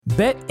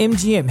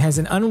BetMGM has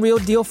an unreal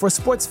deal for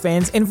sports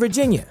fans in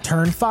Virginia.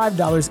 Turn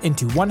 $5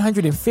 into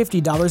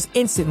 $150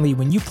 instantly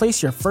when you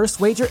place your first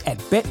wager at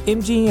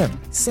BetMGM.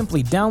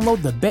 Simply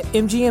download the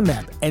BetMGM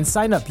app and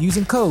sign up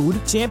using code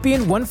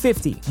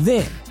Champion150.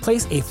 Then,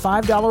 place a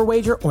 $5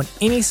 wager on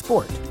any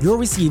sport. You'll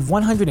receive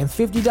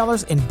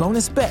 $150 in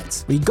bonus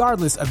bets,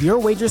 regardless of your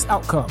wager's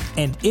outcome.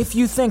 And if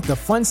you think the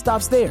fun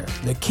stops there,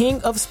 the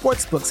King of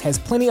Sportsbooks has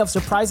plenty of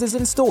surprises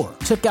in store.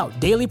 Check out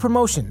daily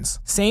promotions,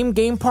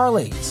 same-game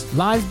parlays,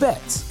 live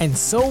bets, and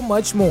so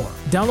much more.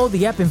 Download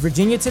the app in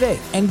Virginia today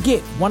and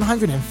get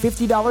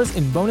 $150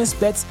 in bonus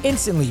bets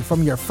instantly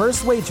from your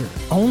first wager.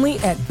 Only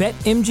at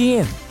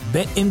BetMGM.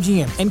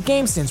 BetMGM and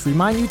GameSense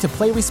remind you to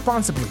play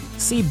responsibly.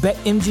 See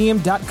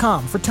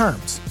BetMGM.com for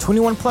terms.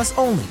 21 plus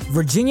only.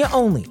 Virginia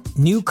only.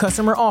 New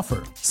customer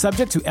offer.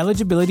 Subject to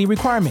eligibility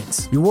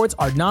requirements. Rewards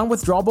are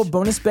non-withdrawable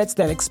bonus bets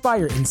that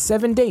expire in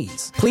 7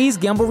 days. Please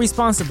gamble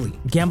responsibly.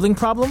 Gambling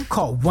problem?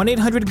 Call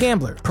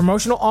 1-800-GAMBLER.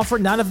 Promotional offer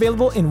not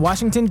available in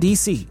Washington,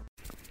 D.C.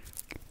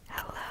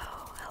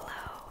 Hello,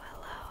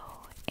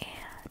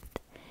 and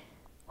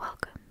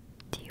welcome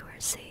to your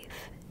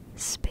safe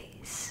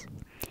space.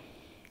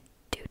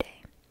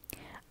 Today,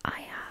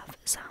 I have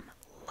some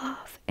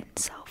love and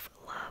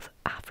self-love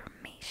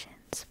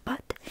affirmations,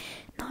 but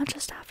not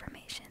just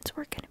affirmations.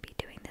 We're going to be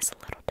doing this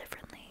a little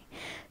differently.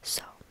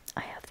 So,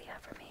 I have the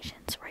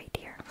affirmations right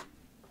here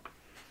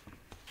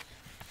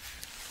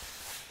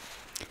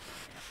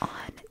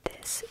on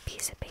this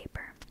piece of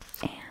paper,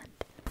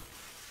 and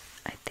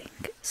I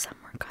think some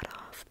were cut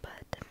off,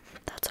 but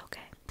that's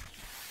okay.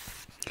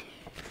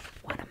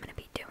 What I'm going to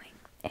be doing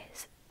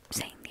is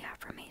saying the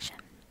affirmation,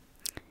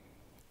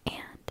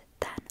 and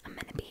then I'm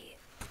going to be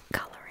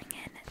coloring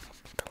in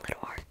the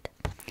little heart.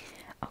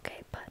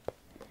 Okay, but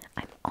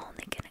I'm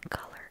only going to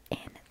color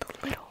in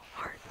the little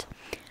heart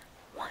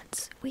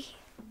once we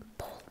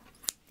pull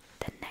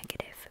the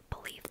negative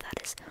belief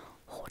that is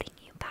holding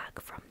you back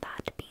from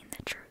that being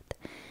the truth.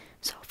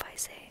 So if I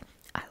say,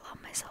 I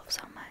love myself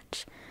so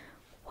much,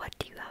 what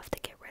do you have to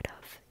get rid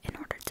of in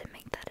order to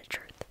make that a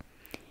truth?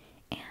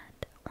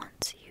 And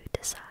once you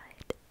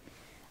decide,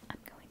 I'm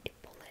going to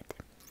pull it,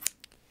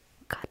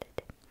 cut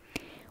it.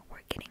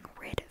 We're getting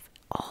rid of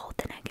all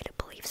the negative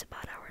beliefs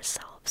about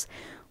ourselves.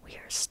 We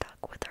are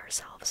stuck with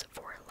ourselves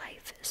for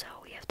life, so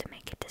we have to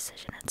make a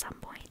decision at some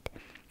point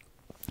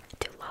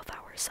to love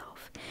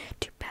ourselves,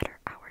 to better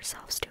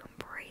ourselves, to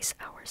embrace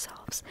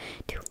ourselves,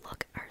 to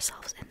look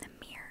ourselves in the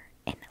mirror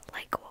and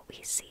like what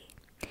we see.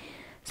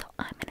 So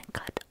I'm going to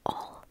cut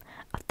all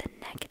of the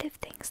negative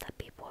things that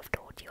people have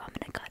told you. I'm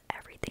going to cut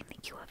everything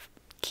that you have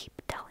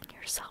keep telling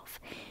yourself.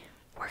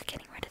 We're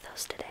getting rid of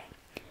those today.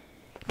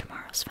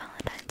 Tomorrow's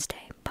Valentine's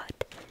Day,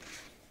 but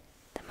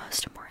the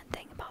most important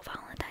thing about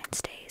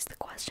Valentine's Day is the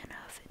question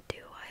of, do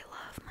I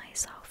love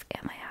myself?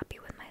 Am I happy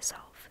with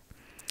myself?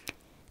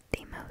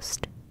 The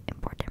most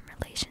important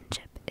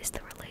relationship is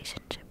the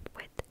relationship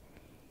with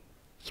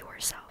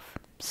yourself.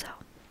 So,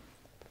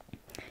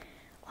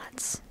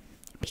 let's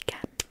begin.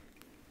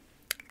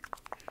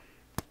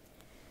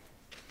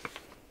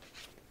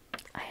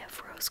 I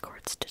have rose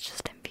quartz to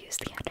just infuse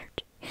the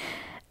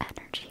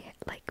energy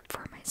like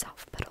for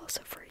myself, but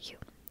also for you.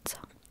 So,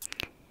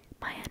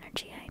 my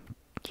energy, I'm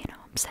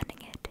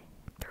sending it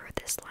through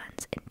this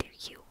lens into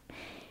you.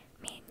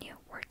 Me and you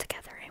work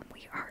together, and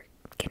we are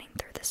getting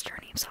through this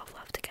journey of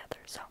self-love together.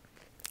 So,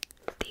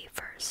 the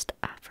first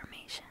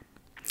affirmation: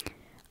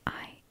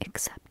 I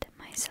accept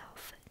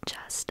myself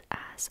just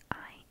as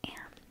I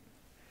am.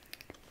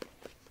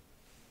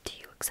 Do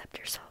you accept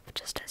yourself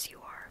just as you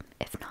are?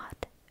 If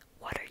not,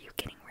 what are you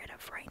getting rid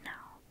of right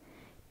now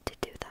to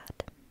do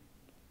that?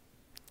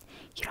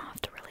 You don't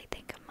have to really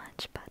think of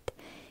much, but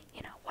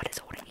what is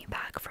holding you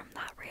back from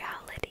that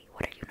reality?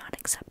 What are you not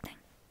accepting?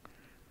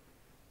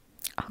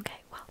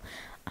 Okay, well,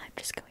 I'm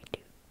just going to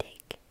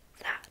take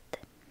that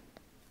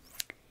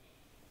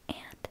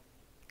and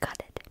cut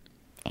it,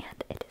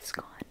 and it is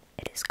gone.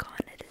 It is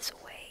gone. It is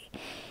away.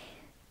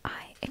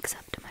 I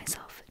accept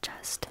myself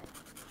just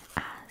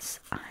as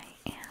I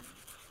am.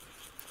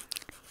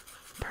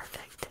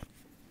 Perfect.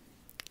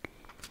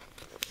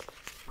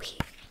 We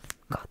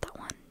got that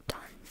one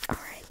done.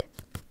 Alright.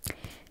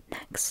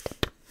 Next.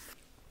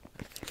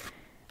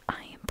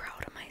 I am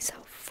proud of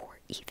myself for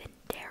even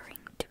daring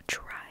to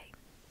try.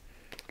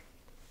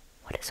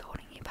 What is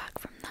holding you back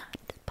from that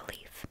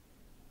belief?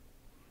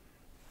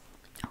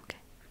 Okay,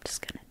 I'm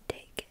just gonna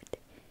take it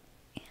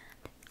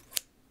and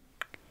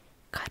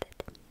cut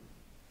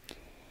it.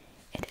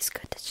 It is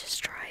good to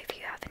just try if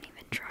you haven't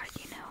even tried,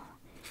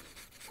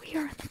 We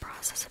are in the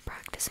process of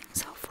practicing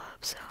self-love,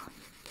 so.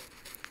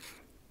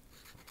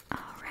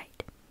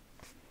 Alright.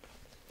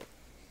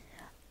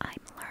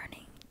 I'm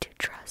learning to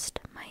trust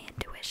my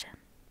intuition.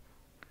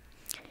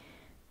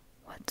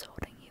 What's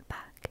holding you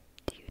back?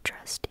 Do you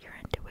trust your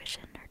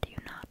intuition or do you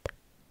not?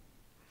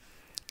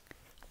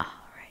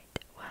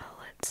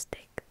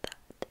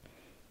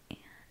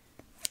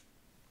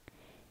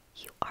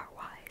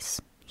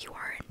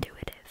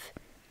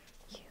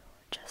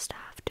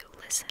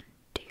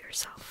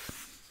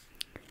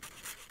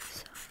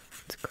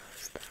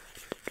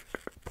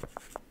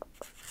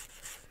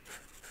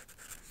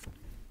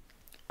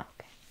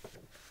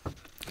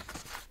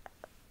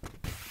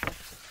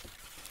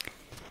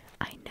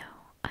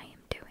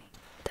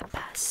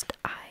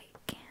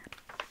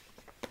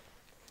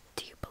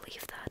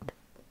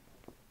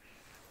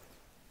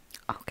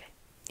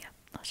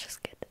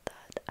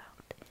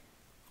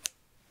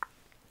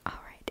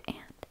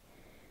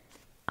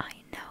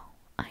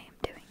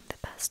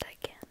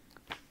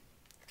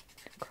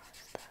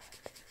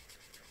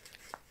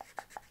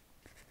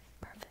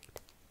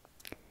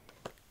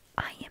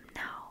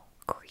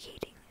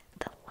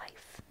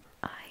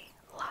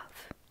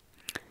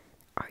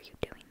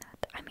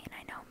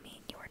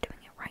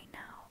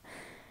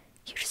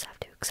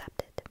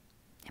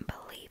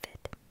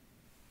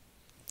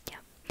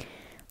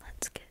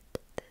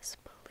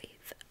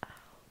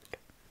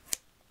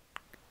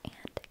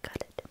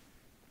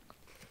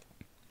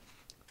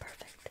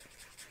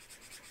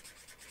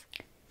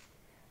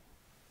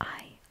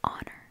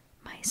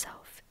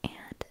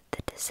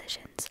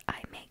 decisions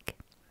I make.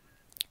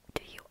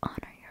 Do you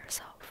honor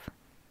yourself?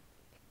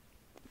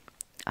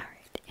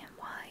 Alright, and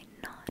why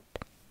not?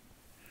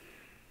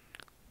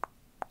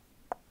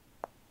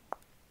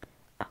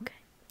 Okay.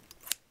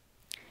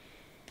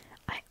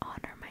 I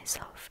honor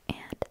myself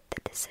and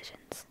the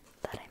decisions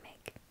that I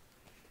make.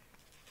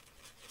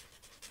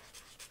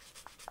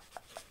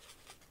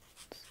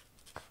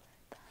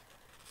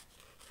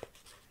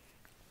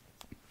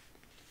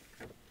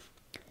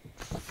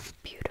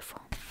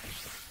 Beautiful.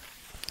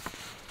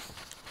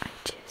 I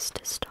choose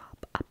to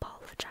stop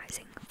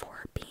apologizing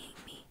for being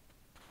me.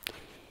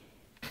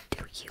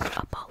 Do you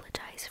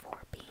apologize for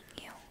being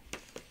you?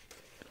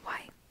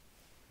 Why?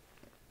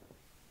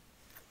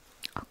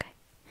 Okay.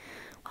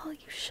 Well,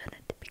 you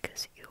shouldn't,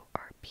 because you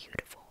are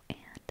beautiful.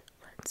 And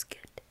let's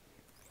get.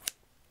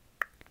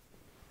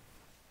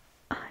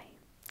 I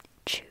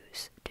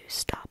choose to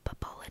stop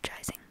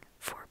apologizing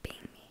for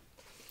being me.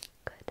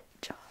 Good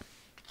job.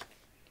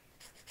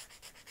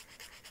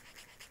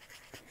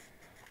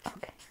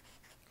 Okay.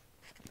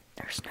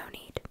 There's no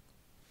need.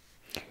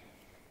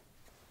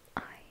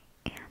 I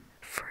am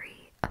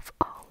free of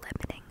all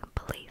limiting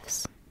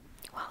beliefs.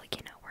 Well,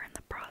 we're in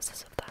the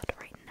process of that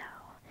right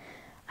now.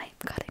 I am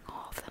cutting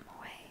all of them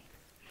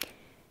away.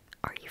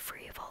 Are you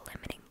free of all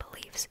limiting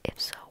beliefs? If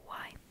so,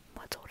 why?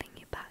 What's holding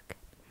you back?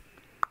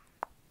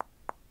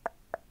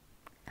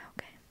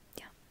 Okay,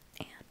 yeah.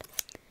 And,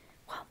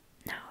 well,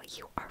 now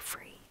you are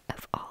free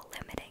of all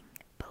limiting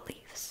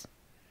beliefs.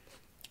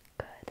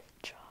 Good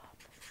job.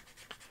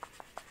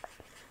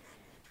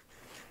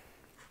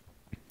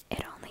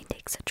 It only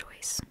takes a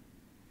choice.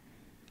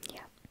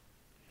 Yeah.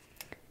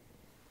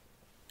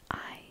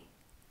 I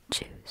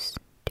choose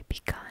to be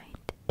kind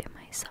to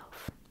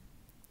myself.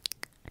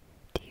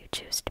 Do you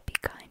choose to be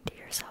kind to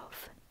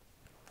yourself?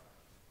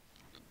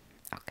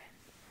 Okay.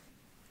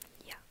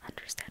 Yeah,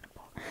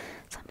 understandable.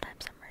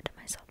 Sometimes I'm rude to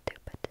myself too,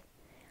 but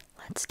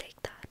let's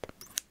take that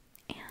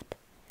and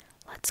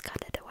let's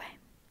cut it away.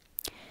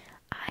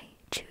 I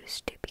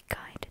choose to be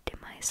kind to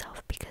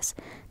myself because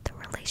the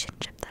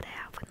relationship that I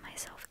have with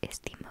myself is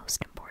the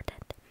most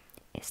important,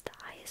 is the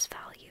highest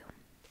value.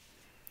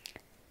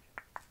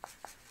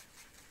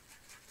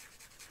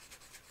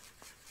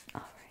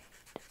 Alright.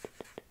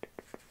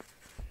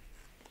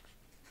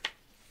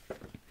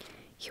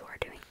 You are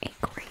doing a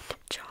great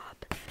job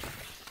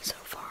so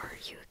far.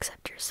 You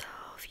accept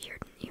yourself.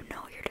 You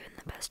know you're doing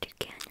the best you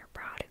can. You're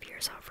proud of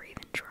yourself for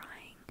even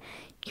trying.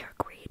 You're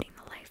creating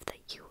the life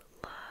that you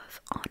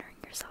love, honoring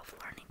yourself,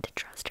 learning to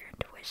trust your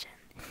intuition.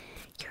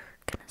 You're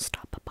gonna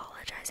stop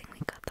apologizing. We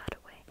cut that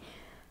away.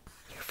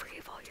 You're free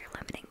of all your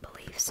limiting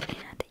beliefs,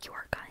 and you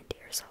are kind to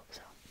yourself.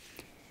 So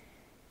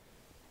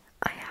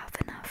I have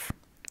enough.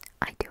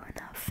 I do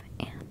enough,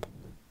 and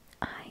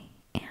I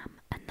am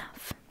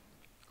enough.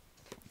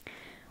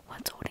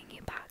 What's holding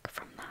you back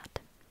from that?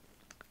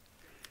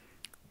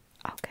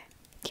 Okay,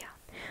 yeah.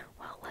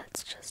 Well,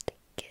 let's just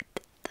get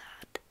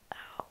that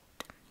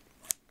out.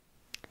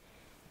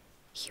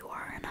 You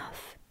are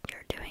enough.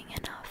 You're doing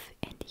enough,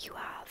 and you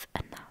have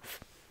enough.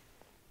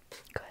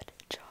 Good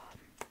job.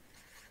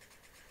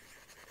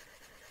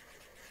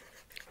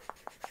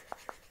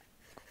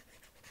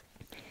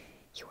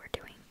 You are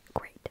doing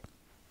great.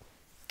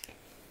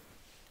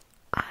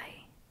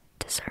 I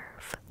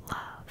deserve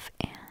love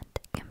and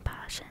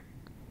compassion.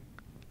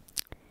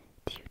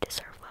 Do you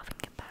deserve love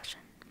and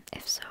compassion?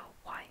 If so,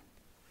 why?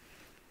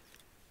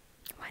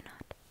 Why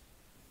not?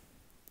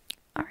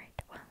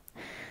 Alright, well,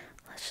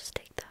 let's just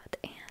take that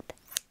and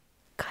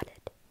cut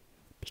it,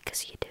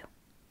 because you do.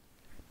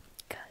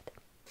 Good.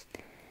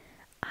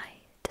 I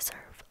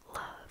deserve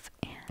love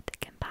and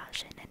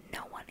compassion, and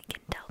no one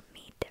can tell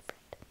me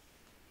different.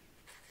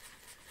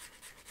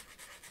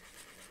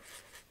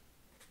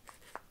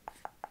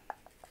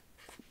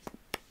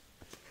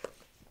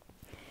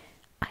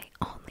 I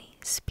only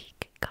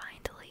speak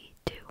kindly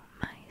to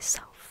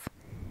myself.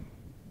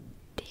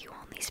 Do you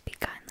only speak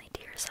kindly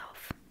to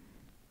yourself?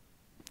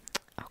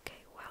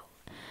 Okay, well,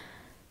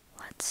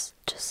 let's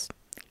just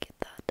get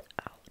that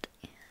out.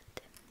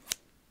 And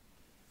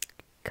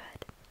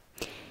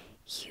good.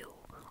 You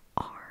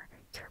are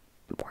your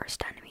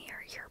worst enemy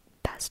or your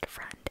best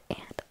friend,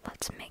 and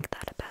let's make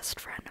that a best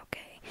friend,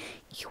 okay?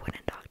 You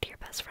wouldn't talk to your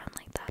best friend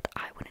like that.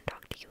 I wouldn't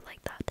talk to you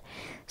like that.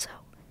 So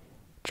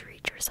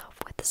treat yourself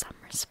with some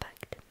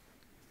respect.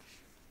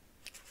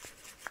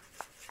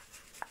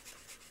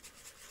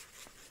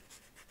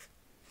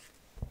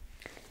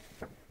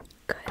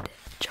 Good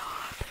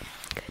job.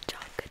 Good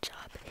job. Good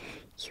job.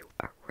 You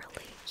are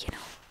really,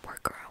 we're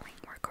growing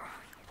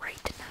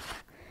right now.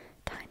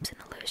 Time's an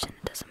illusion.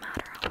 It doesn't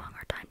matter how long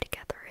our time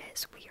together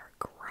is. We are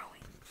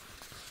growing.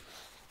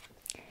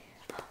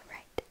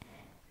 Alright.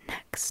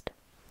 Next.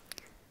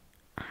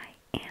 I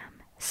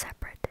am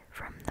separate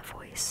from the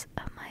voice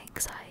of my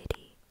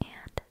anxiety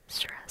and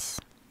stress.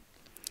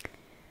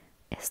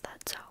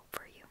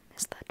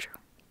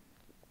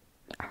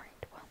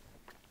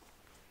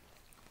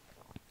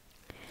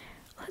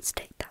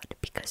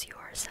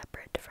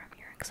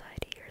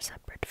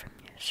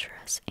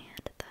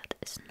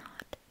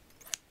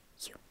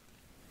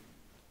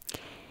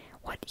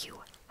 you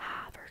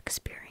have or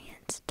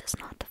experience does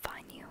not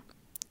define you.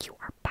 You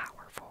are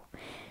powerful.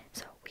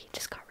 So we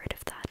just got rid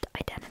of that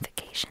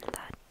identification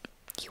that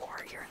you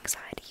are your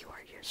anxiety, you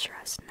are your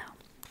stress. No.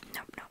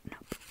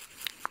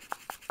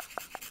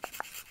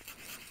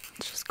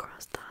 Let's just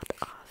cross that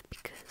off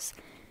because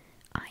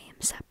I am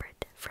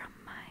separate from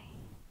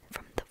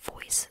the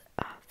voice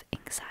of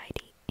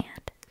anxiety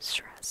and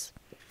stress.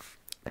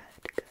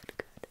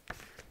 Good.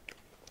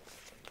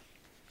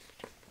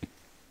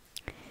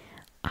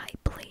 I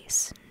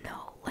place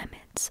no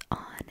limits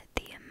on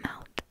the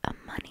amount of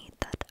money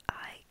that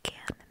I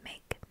can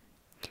make.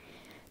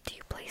 Do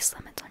you place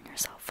limits on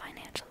yourself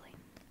financially?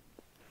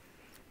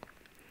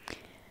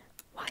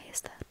 Why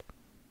is that?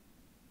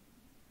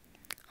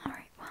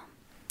 Alright, well,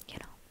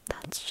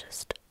 that's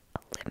just a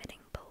limiting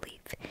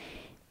belief.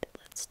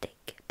 Let's take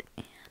it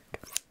and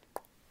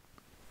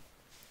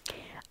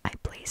I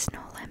place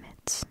no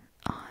limits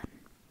on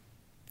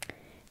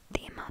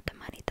the amount of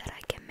money that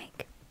I can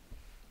make.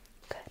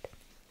 Good.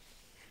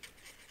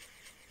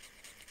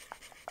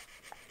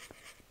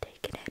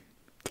 Take it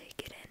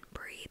in,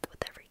 breathe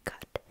with every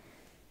cut.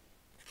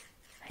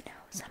 I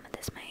know some of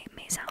this may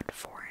sound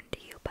foreign to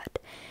you, but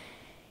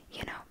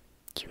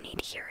you need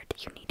to hear it.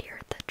 You need to hear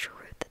the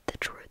truth. The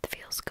truth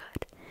feels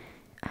good.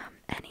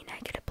 Any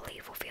negative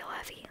belief will feel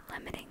heavy,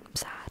 limiting,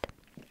 sad.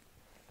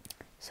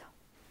 So,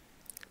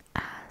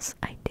 as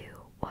I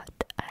do what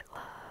I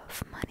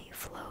love, money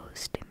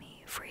flows to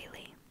me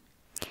freely.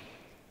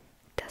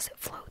 Does it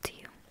flow to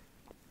you?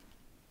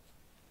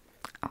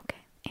 Okay,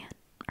 and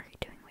are you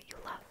doing what you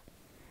love?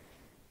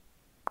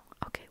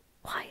 Okay,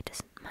 why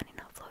doesn't money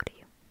not flow to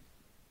you?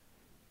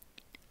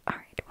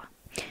 Alright, well,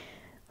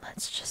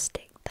 let's just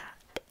take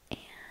that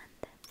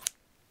and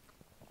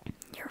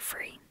you're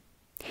free.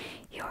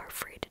 You're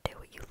free to do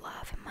what you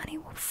love and money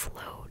will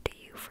flow to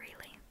you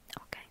freely.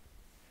 Okay,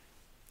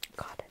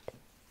 got it.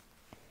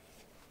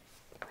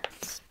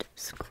 Let's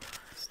just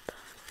close that.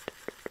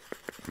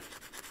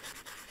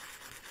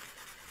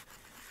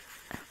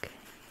 Okay,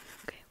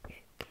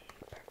 perfect.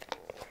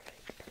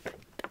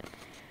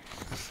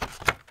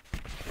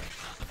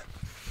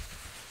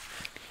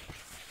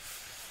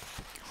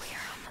 We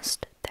are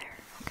almost there,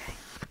 okay?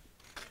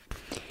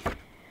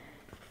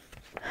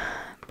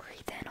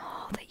 Breathe in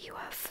all that you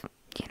have,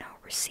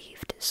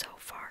 received so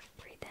far.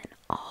 Breathe in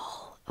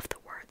all of the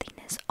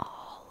worthiness,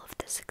 all of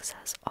the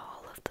success,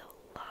 all of the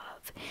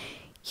love.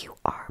 You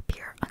are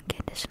pure,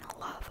 unconditional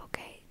love,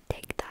 okay?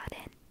 Take that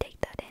in.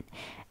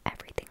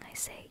 Everything I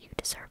say, you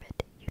deserve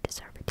it. You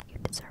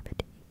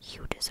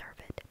deserve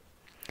it.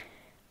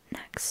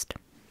 Next.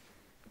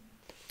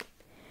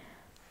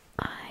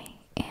 I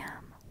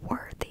am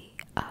worthy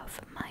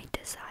of my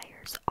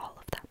desires, all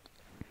of them.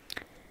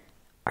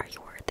 Are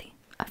you worthy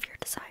of your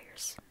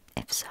desires?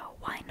 If so,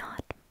 why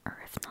not? Or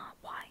if not,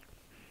 why?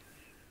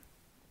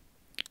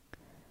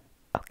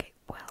 Okay,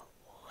 well,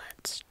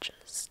 let's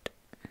just...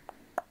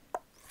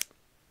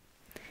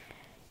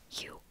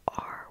 You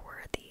are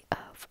worthy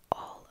of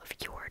all of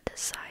your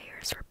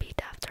desires.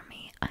 Repeat after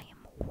me. I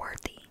am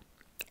worthy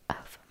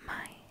of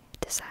my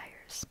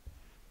desires.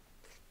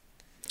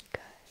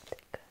 Good.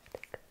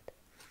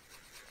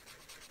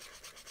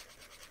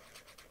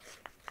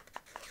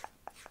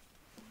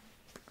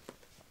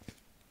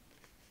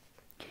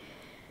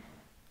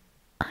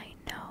 I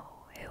know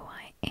who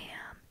I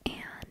am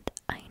and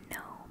I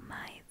know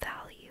my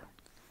value.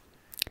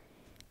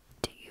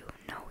 Do you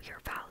know your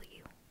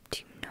value?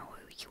 Do you know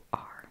who you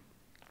are?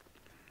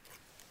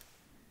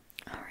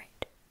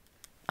 Alright.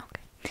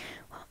 Okay.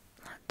 Well,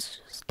 let's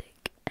just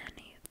take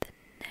any of the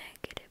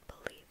negative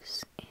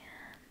beliefs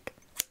and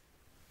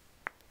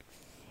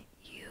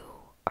you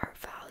are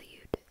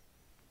valued.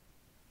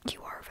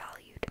 You are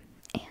valued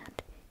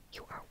and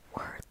you are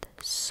worth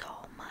so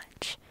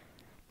much.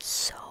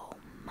 So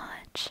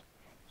much.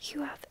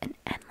 You have an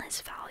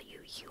endless value.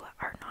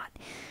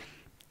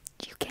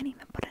 You can't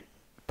even put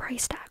a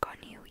price tag on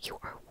you. You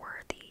are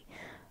worthy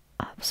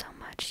of so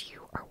much.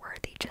 You are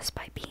worthy just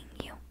by being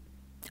you.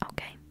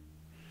 Okay?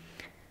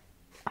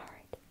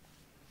 Alright.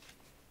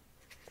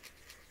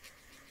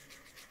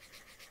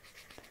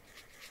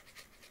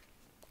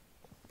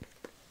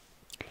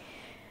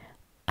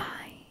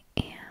 I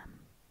am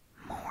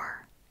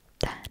more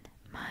than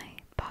my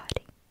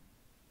body.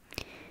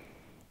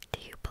 Do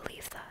you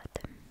believe that?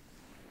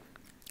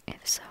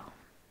 If so,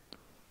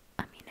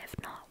 if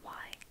not,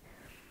 why?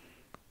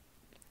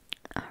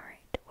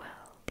 Alright,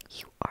 well,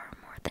 you are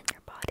more than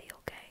your body,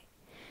 okay?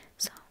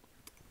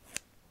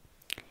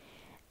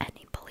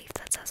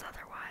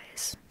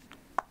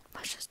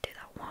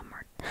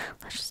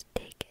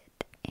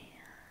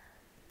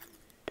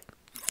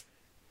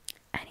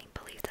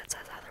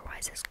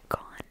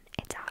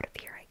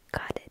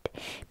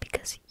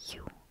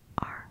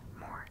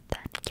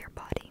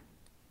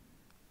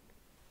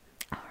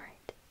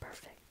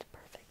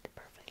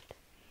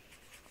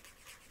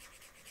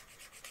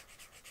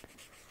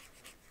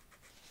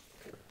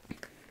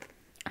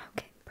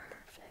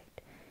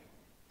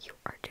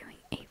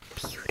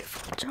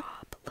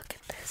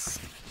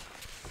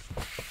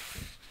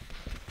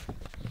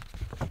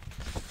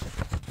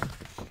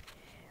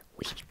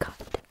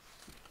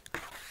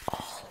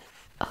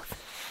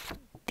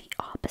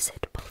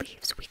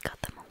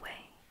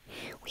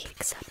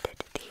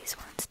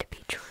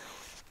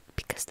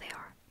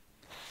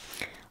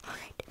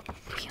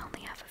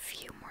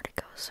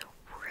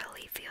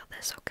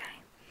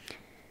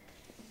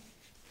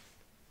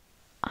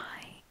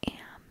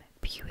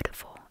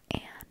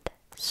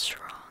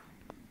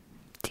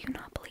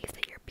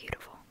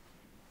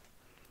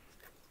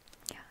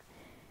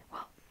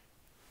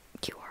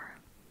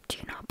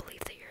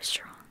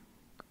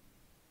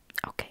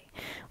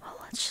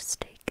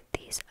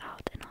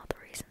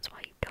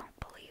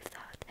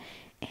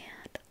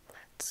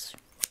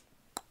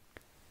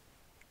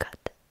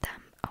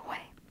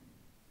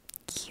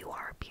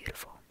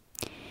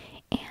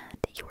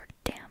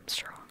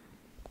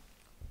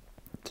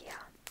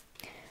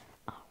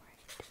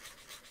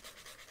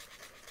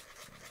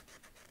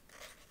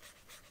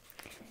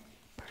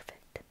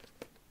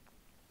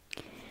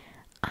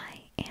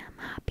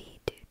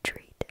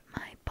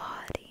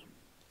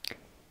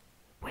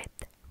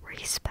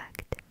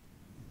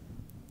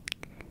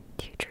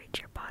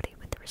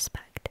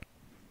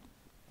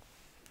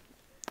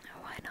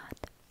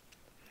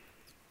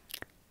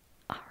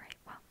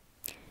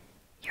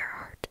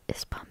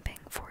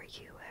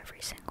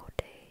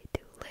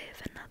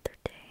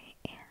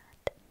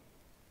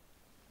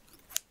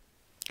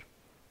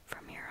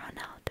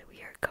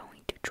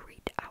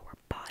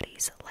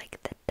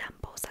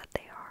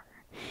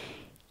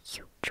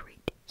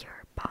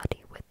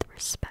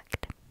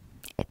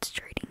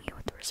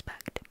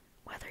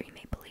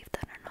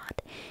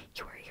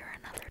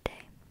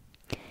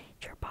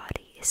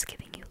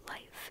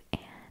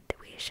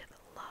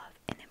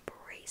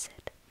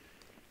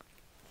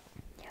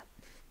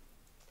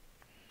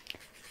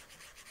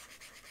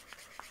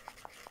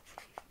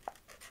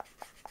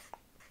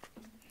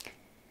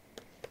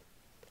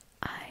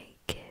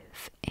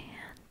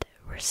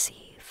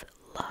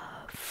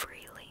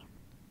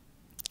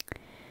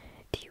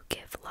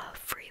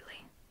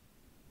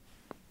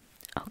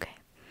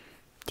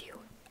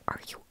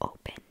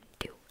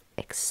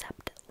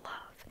 accept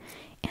love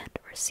and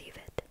receive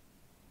it?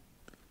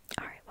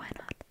 Alright, why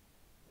not?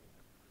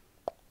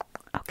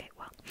 Okay,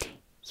 well,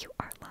 you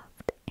are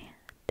loved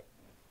and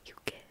you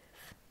give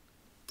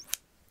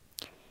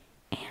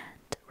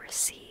and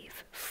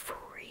receive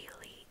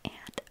freely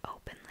and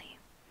openly.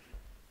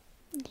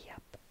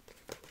 Yep.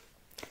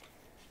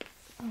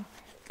 Alright,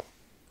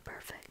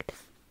 perfect.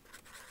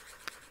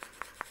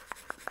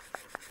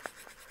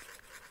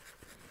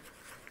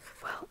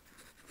 Well,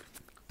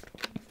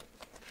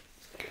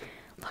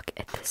 look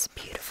at this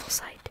beautiful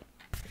sight.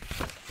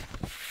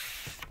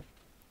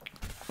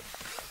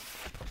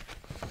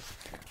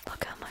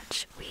 Look how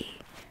much we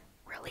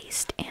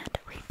released and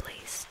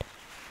replaced.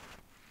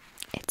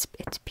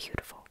 It's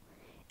beautiful.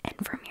 And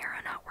from here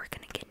on out, we're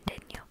going to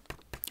continue.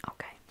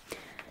 Okay.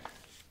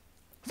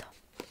 So,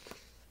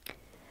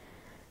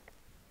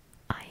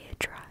 I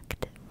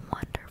attract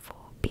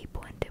wonderful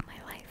people into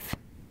my life.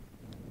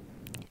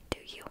 Do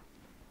you?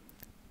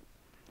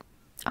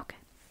 Okay.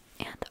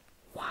 And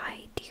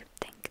why do you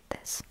think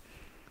this?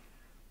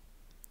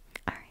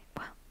 Alright,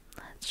 well,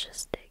 let's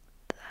just take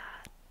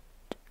that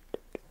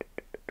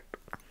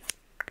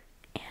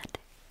and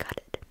cut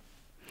it.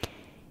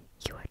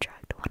 You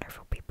attract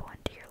wonderful people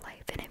into your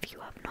life, and if you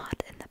have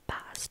not in the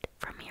past,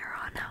 from here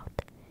on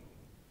out,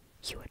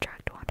 you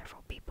attract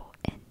wonderful people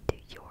into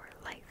your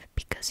life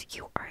because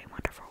you are a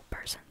wonderful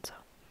person. So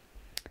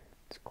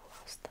let's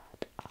cross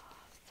that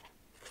off.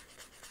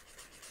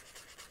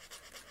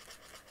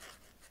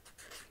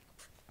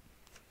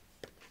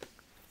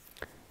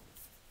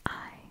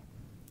 I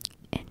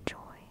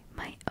enjoy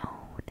my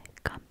own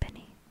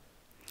company.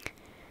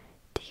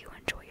 Do you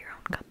enjoy your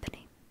own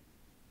company?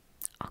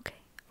 Okay,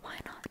 why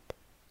not?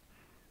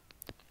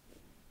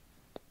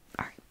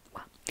 Alright,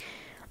 well,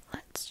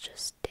 let's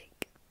just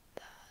take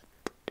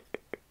that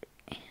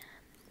and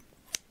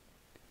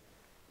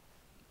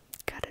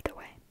cut it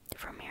away.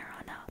 From here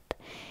on out,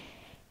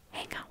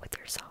 hang out with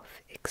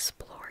yourself,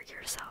 explore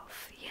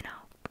yourself,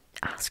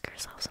 ask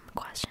yourself some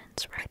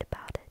questions, write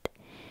about it.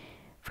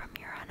 From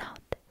here on out,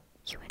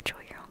 you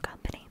enjoy your own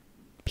company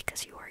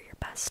because you are your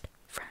best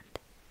friend.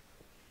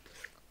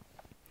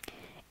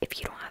 If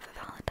you don't have a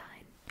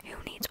Valentine,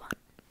 who needs one?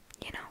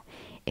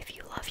 If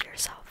you love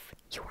yourself,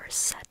 you are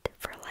set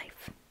for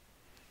life.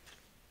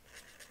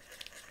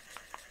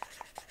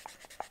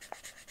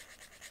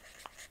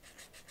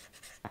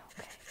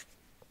 Okay.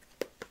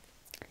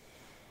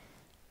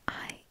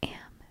 I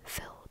am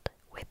filled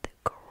with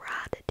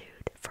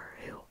gratitude for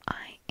who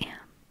I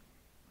am.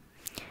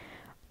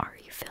 Are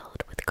you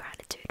filled with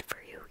gratitude for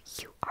who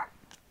you are?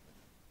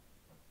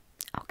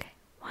 Okay,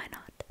 why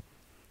not?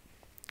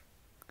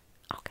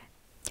 Okay,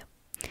 yep.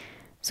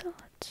 So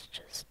let's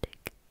just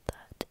take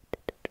that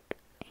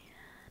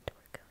and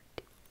we're going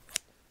to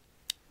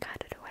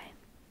cut it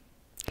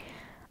away.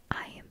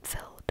 I am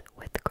filled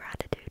with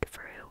gratitude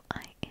for who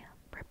I am.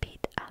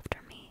 Repeat after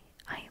me.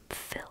 I am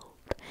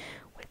filled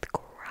with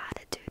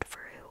gratitude for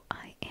who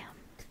I am.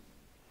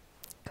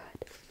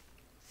 Good.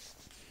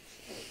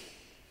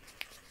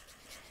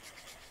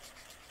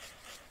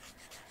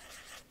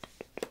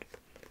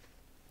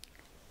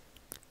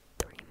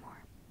 Three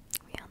more.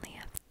 We only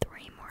have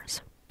three more,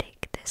 so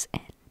take this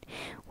in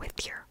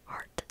with your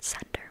heart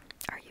center.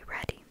 Are you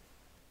ready?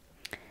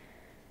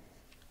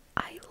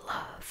 I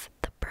love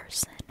the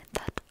person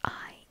that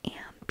I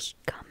am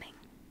becoming.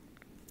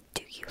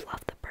 Do you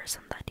love the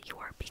person that you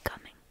are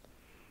becoming?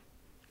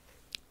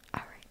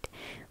 Alright,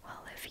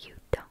 well, if you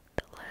don't,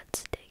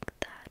 let's take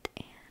that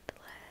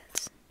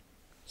and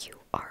you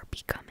are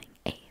becoming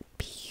a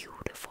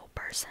beautiful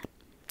person.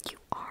 You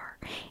are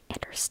and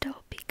are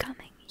still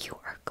becoming. You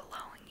are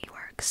glowing, you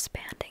are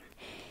expanding,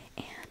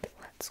 and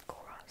let's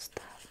cross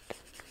that.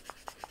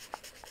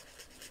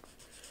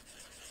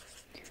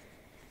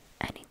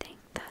 Anything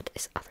that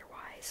is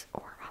otherwise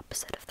or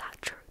opposite of that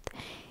truth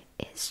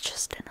is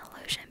just an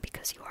illusion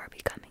because you are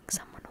becoming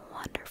someone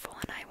wonderful,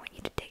 and I want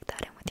you to take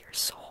that in with your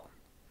soul.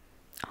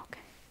 Okay.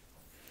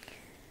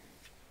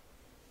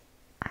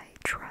 I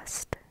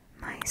trust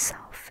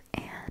myself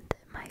and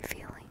my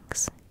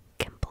feelings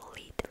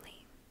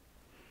completely.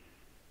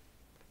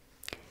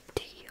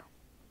 Do you?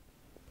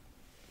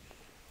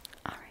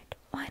 Alright,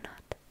 why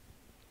not?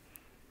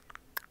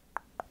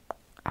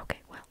 Okay,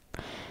 well,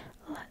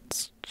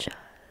 let's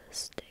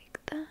just take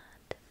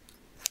that.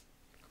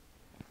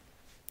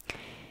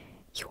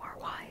 You are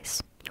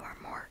wise. You are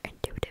more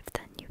intuitive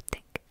than you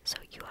think, so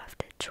you have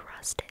to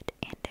trust it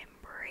and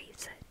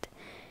embrace it.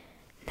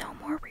 No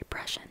more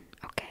repression,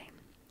 okay?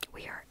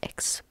 We are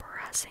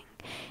expressing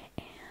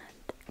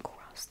and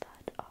cross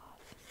that off.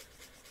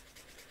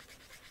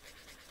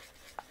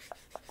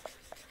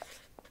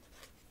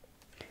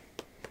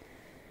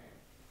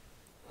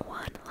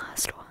 One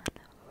last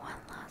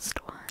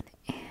one,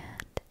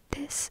 and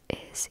this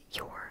is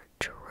your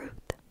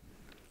truth.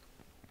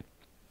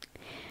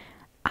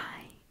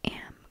 I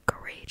am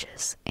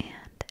courageous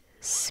and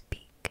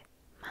speak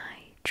my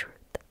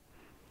truth.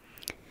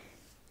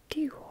 Do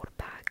you hold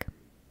back?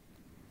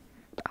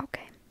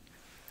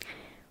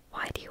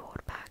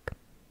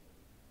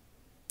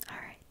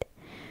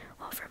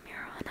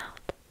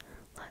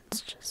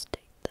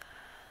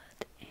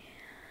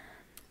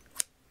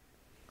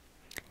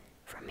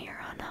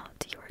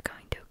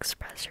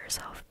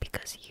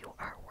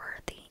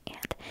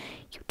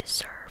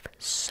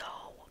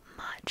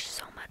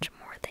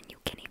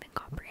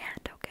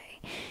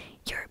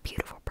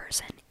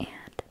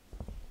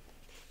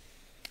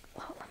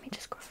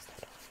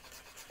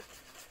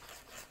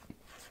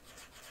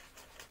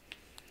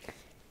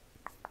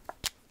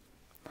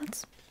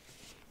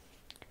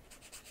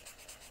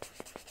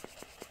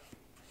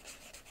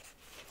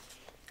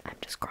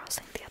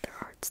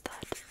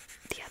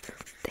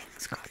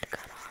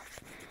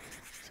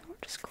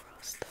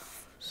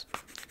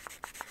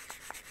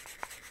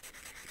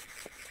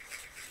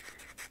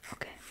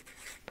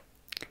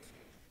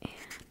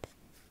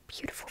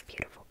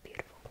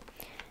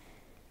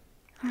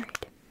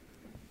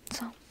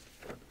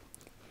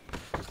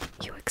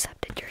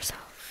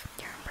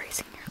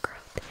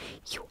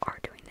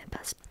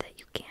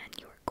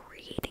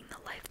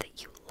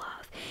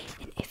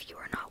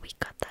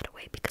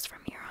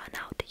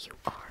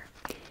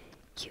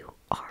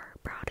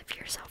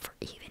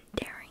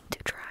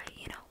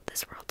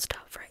 world's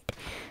tough, right?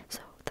 So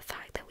the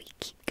fact that we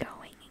keep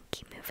going and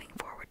keep moving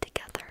forward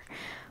together,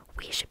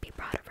 we should be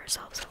proud of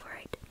ourselves,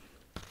 alright?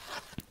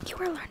 You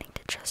are learning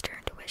to trust your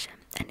intuition.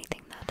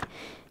 Anything that,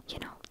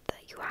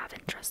 that you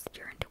haven't trusted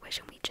your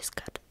intuition, we just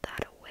cut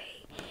that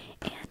away.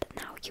 And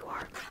now you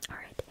are,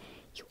 alright?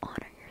 You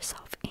honor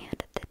yourself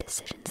and the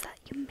decisions that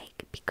you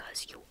make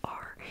because you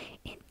are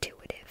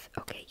intuitive,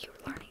 okay? You're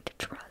learning to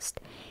trust.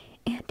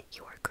 And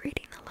you are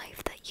creating the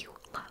life that you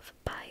love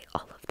by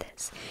all of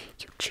this.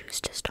 You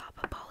choose to stop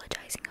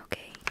apologizing,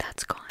 okay?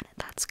 That's gone.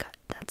 That's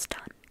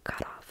done.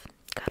 Got off.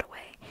 Got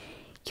away.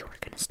 You are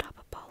gonna stop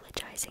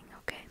apologizing,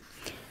 okay?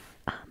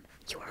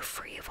 You are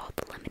free of all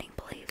the limiting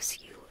beliefs.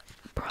 You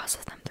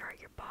process them throughout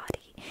your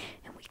body,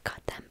 and we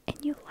cut them, and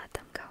you let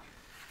them go.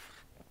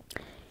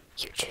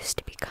 You choose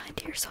to be kind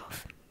to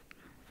yourself.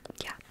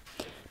 Yeah,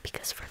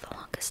 because for the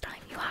longest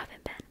time you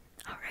haven't been,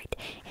 alright?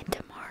 And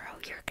tomorrow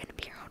you're gonna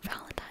be your own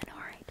Valentine,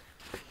 alright?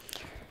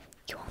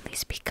 You only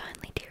speak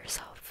kindly to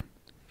yourself.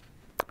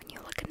 When you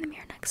look in the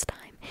mirror next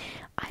time,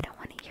 I don't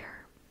want to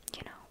hear,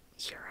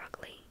 you're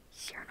ugly,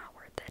 you're not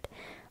worth it.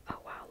 Oh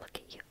wow, look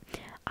at you.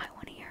 I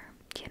want to hear,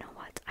 you know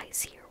what? I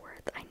see your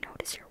worth. I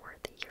notice your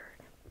worth. You're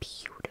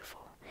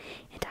beautiful,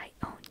 and I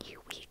own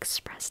you. We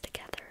express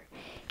together.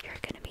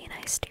 You're gonna be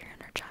nice to your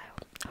inner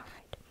child. All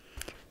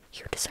right.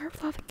 You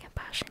deserve love and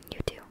compassion. You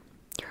do.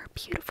 You're a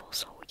beautiful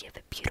soul. You have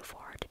a beautiful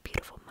heart, a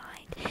beautiful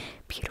mind,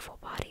 beautiful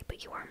body.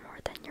 But you are more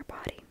than your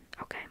body.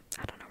 Okay.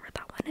 I don't know where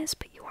that one is,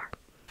 but you are.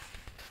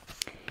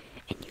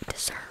 And you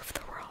deserve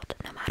the world,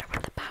 no matter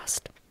what the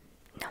past,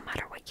 no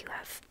matter what you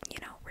have,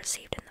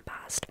 received in the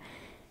past.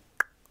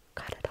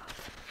 Cut it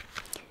off.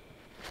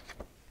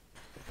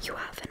 You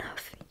have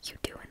enough, you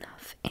do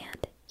enough,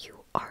 and you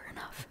are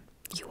enough.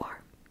 You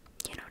are,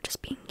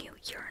 just being you,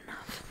 you're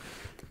enough.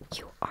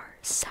 You are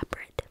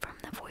separate from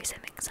the voice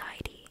of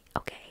anxiety,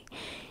 okay?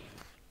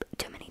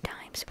 Too many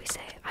times we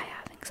say, I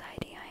have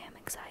anxiety, I am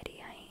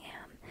anxiety, I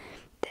am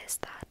this,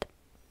 that.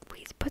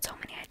 We put so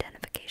many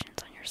identifications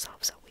on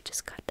yourself, so we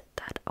just cut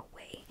that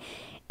away.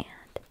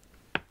 And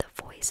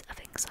the voice of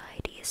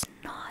anxiety is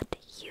not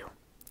you.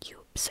 You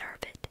observe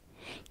it.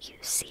 You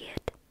see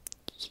it.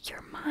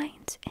 Your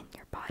mind and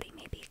your body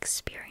may be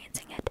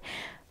experiencing it,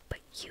 but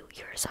you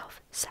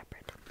yourself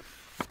separate.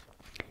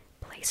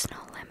 Place no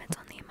limits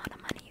on the amount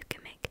of money you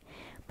can make.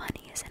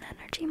 Money is an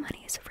energy.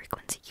 Money is a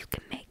frequency. You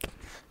can make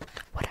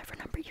whatever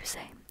number you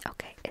say.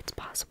 Okay, it's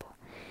possible.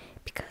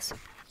 Because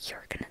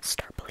you're gonna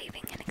start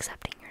believing and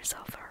accepting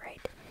yourself,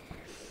 alright?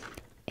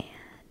 And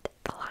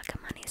the lack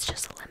of money is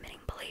just a limiting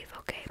belief,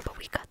 okay? But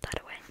we cut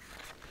that away.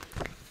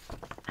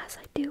 As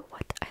I do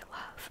what I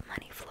love,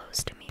 money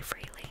flows to me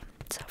freely.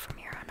 So from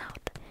here on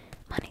out,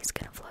 money's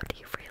gonna flow to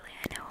you freely.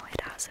 I know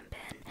it hasn't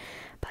been,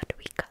 but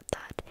we cut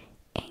that.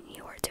 And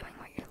you are doing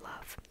what you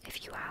love.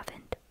 If you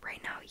haven't,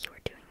 right now you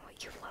are doing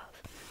what you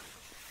love.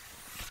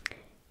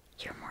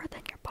 You're more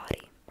than your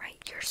body, right?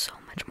 You're so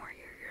much more.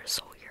 You're your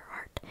soul, your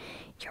heart,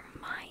 your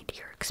mind,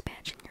 your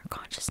expansion, your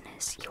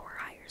consciousness, your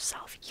higher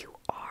self. You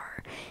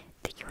are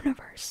the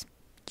universe.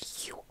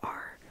 You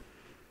are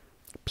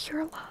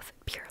pure love,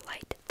 pure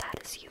light. That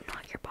is you,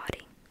 not your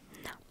body.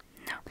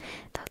 No,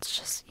 that's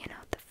just,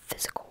 the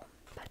physical,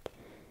 but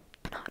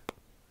not.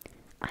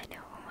 I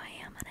know who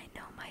I am and I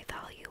know my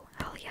value.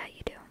 Hell yeah,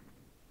 you do.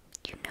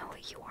 You know who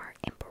you are.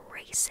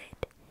 Embrace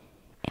it.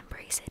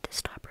 Embrace it.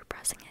 Stop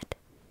repressing it.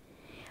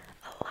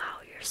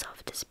 Allow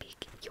yourself to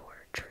speak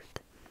your truth.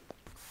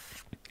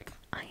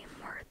 I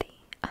am worthy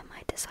of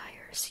my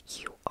desires.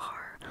 You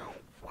are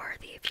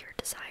worthy of your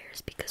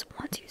desires, because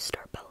once you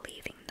start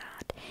believing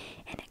that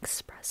and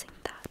expressing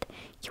that,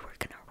 you are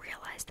going to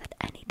realize that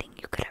anything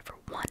you could ever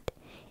want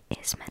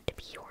is meant to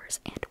be yours,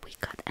 and we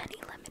cut any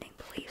limiting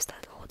beliefs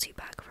that holds you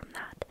back from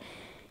that.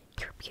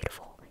 You're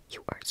beautiful.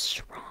 You are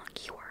strong.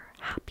 You are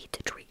happy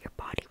to treat your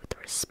body with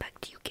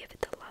respect. You give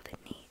it the love it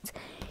needs.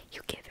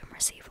 You give and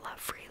receive love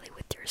freely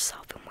with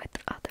yourself and with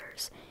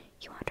others.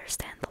 You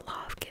understand the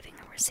law of giving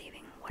and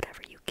receiving.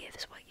 Whatever you give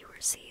is what you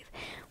receive.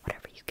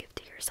 Whatever you give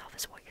to yourself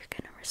is what you're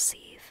going to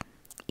receive.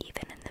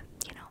 Even in the,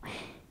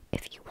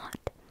 if you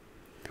want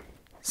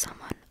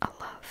someone a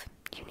love,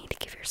 you need to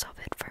give yourself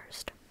it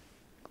first.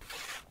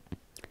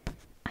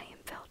 I am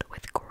filled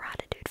with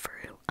gratitude for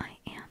who I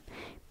am.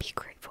 Be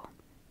grateful.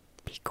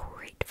 Be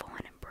grateful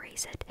and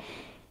embrace it.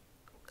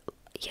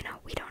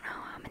 We don't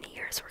know how many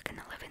years we're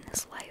going to live in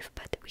this life,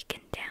 but we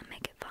can damn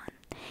make it fun.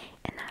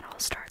 And that all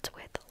starts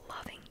with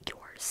loving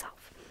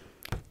yourself.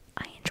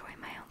 I enjoy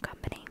my own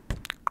company.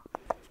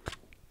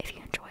 If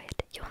you enjoy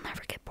it, you'll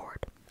never get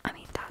bored. I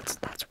mean,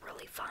 that's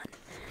really fun.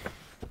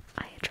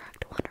 I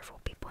attract wonderful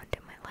people into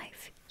my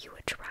life. You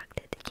attract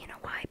it. You know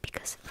why?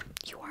 Because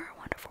you are a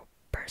wonderful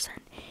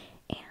person.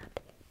 And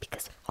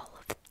because of all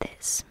of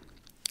this,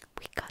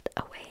 we cut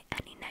away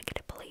any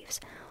negative beliefs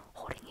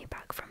holding you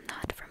back from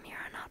that. From here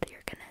on out,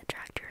 you're gonna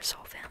attract your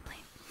soul family.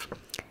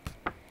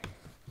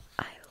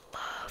 I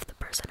love the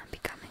person I'm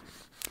becoming.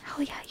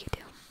 Hell yeah, you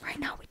do. Right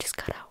now, we just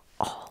cut out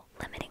all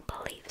limiting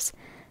beliefs.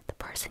 The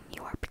person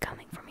you are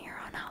becoming from here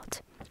on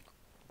out.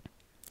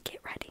 Get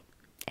ready.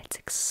 It's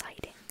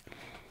exciting.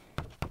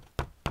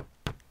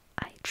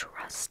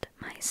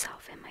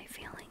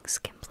 feelings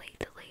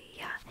completely,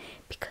 yeah,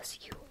 because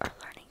you are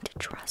learning to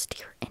trust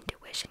your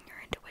intuition. Your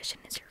intuition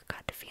is your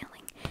gut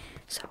feeling,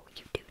 so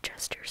you do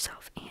trust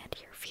yourself and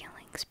your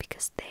feelings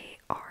because they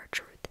are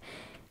truth.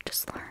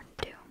 Just learn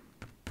to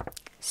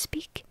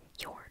speak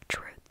your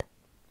truth.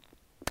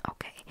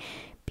 Okay,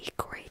 be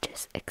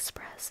courageous,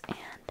 express,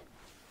 and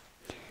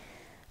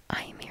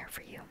I am here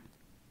for you.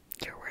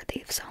 You're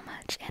worthy of so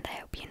much, and I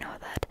hope you know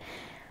that.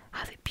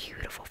 Have a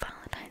beautiful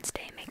Valentine's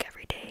Day. Make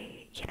every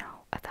day,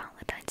 a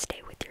Valentine's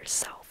Day with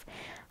yourself.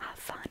 Have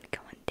fun, go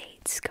on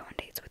dates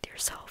with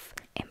yourself.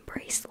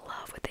 Embrace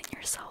love within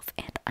yourself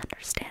and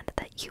understand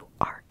that you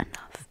are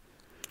enough.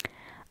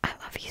 I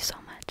love you so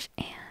much,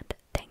 and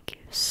thank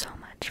you so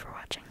much for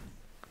watching.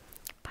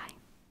 Bye.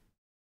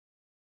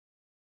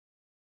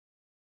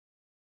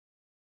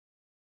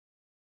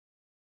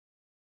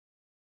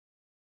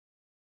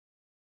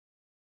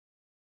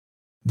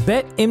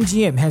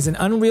 BetMGM has an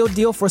unreal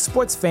deal for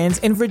sports fans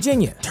in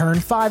Virginia. Turn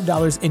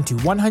 $5 into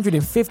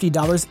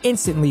 $150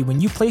 instantly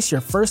when you place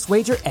your first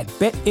wager at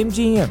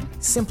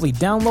BetMGM. Simply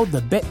download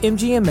the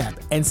BetMGM app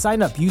and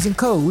sign up using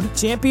code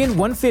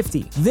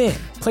Champion150. Then,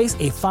 place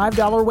a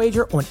 $5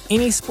 wager on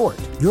any sport.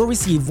 You'll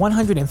receive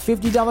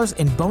 $150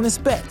 in bonus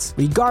bets,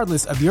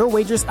 regardless of your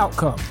wager's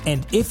outcome.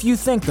 And if you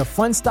think the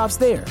fun stops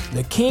there,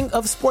 the King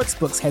of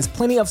Sportsbooks has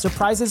plenty of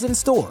surprises in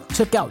store.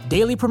 Check out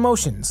daily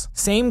promotions,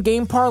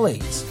 same-game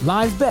parlays,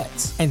 live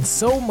bets, and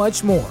so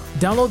much more.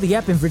 Download the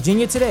app in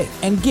Virginia today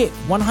and get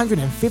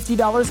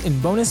 $150 in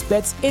bonus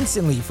bets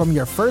instantly from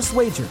your first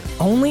wager.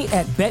 Only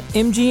at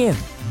BetMGM.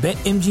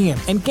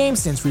 BetMGM and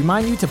GameSense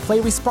remind you to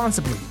play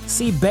responsibly.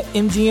 See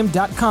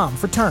BetMGM.com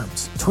for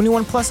terms.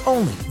 21 plus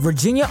only.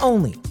 Virginia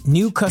only.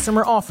 New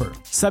customer offer.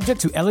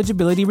 Subject to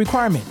eligibility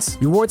requirements.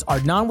 Rewards are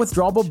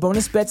non-withdrawable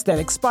bonus bets that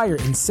expire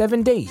in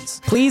 7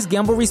 days. Please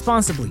gamble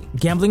responsibly.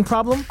 Gambling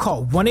problem?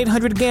 Call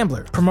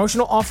 1-800-GAMBLER.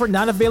 Promotional offer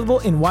not available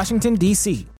in Washington, D.C.